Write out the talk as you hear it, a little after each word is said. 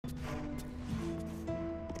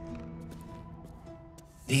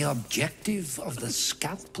The objective of the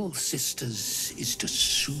Scalpel Sisters is to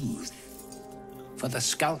soothe. For the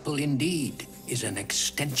scalpel indeed is an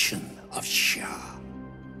extension of Shah.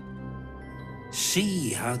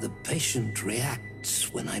 See how the patient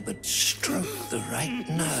reacts when I but stroke the right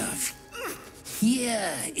nerve. Hear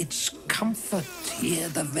its comfort, hear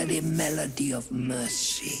the very melody of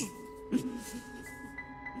mercy.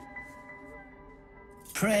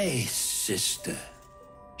 Pray, sister,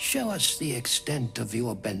 show us the extent of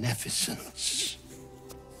your beneficence.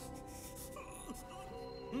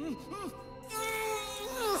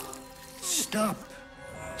 Stop.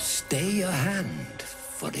 Stay your hand,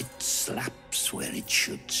 for it slaps where it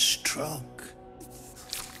should stroke.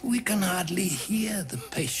 We can hardly hear the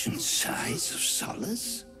patient's sighs of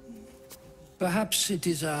solace. Perhaps it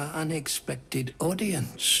is our unexpected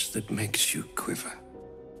audience that makes you quiver.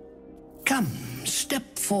 Come,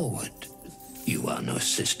 step forward. You are no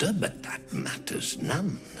sister, but that matters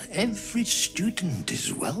none. Every student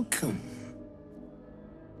is welcome.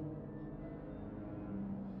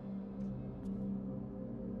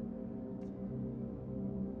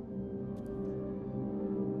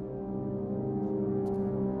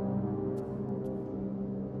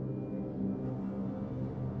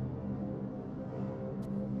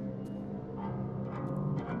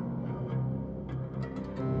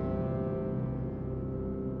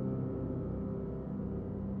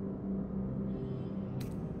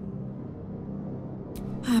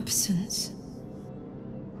 Absence.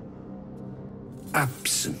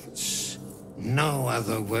 Absence. No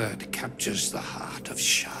other word captures the heart of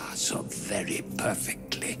Shah so very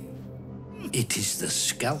perfectly. It is the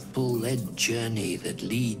scalpel-led journey that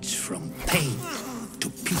leads from pain to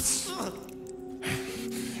peace.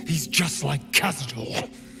 He's just like Cazador.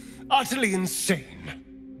 Utterly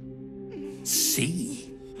insane. See?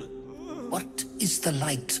 What is the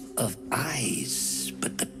light of eyes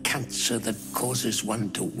but the cancer that causes one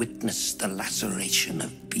to witness the laceration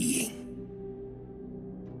of being?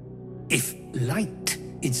 If light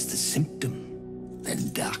is the symptom,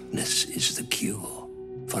 then darkness is the cure.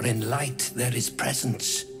 For in light there is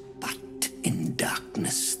presence, but in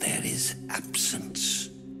darkness there is absence.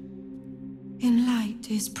 In light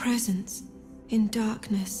is presence, in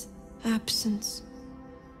darkness, absence.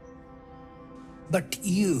 But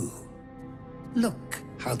you, look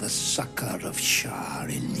how the succor of Shah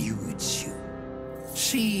eludes you.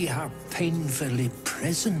 See how painfully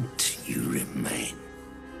present you remain.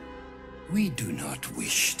 We do not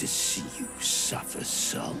wish to see you suffer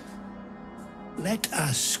so. Let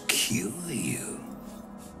us cure you.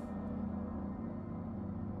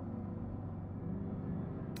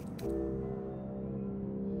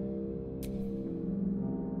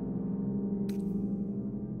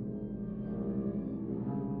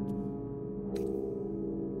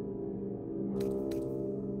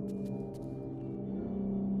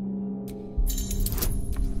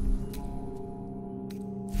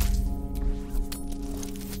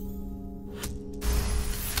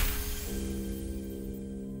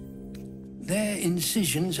 Their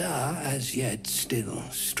incisions are, as yet, still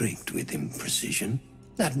streaked with imprecision.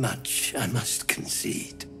 That much I must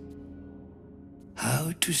concede.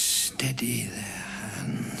 How to steady their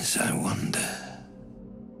hands, I wonder.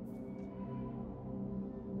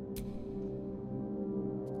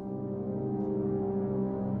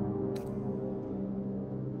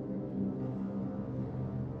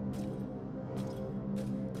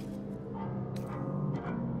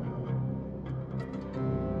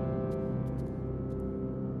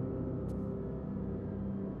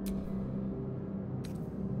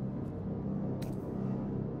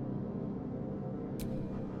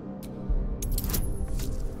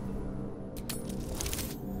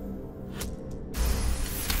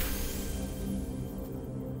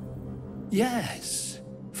 Yes,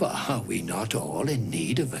 for are we not all in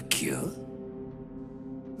need of a cure?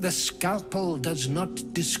 The scalpel does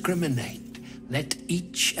not discriminate. Let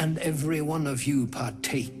each and every one of you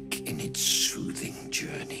partake in its soothing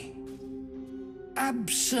journey.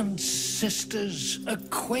 Absent sisters,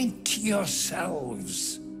 acquaint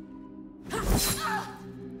yourselves.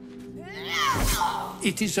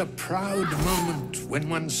 It is a proud moment when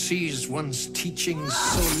one sees one's teachings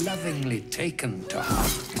so lovingly taken to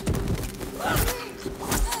heart.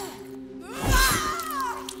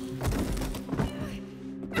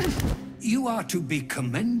 You are to be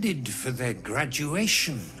commended for their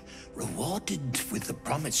graduation, rewarded with the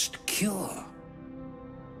promised cure.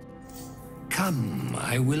 Come,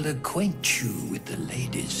 I will acquaint you with the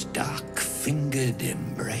lady's dark-fingered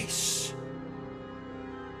embrace.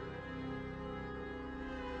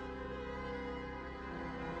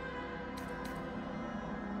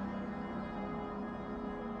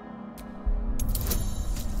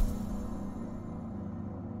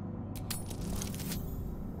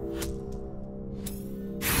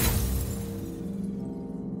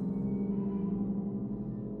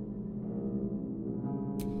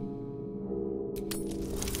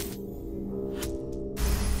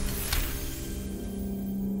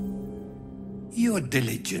 Your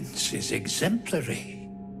diligence is exemplary.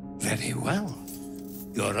 Very well.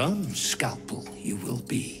 Your own scalpel you will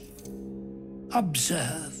be.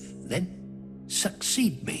 Observe, then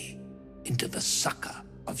succeed me into the succor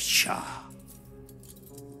of Shah.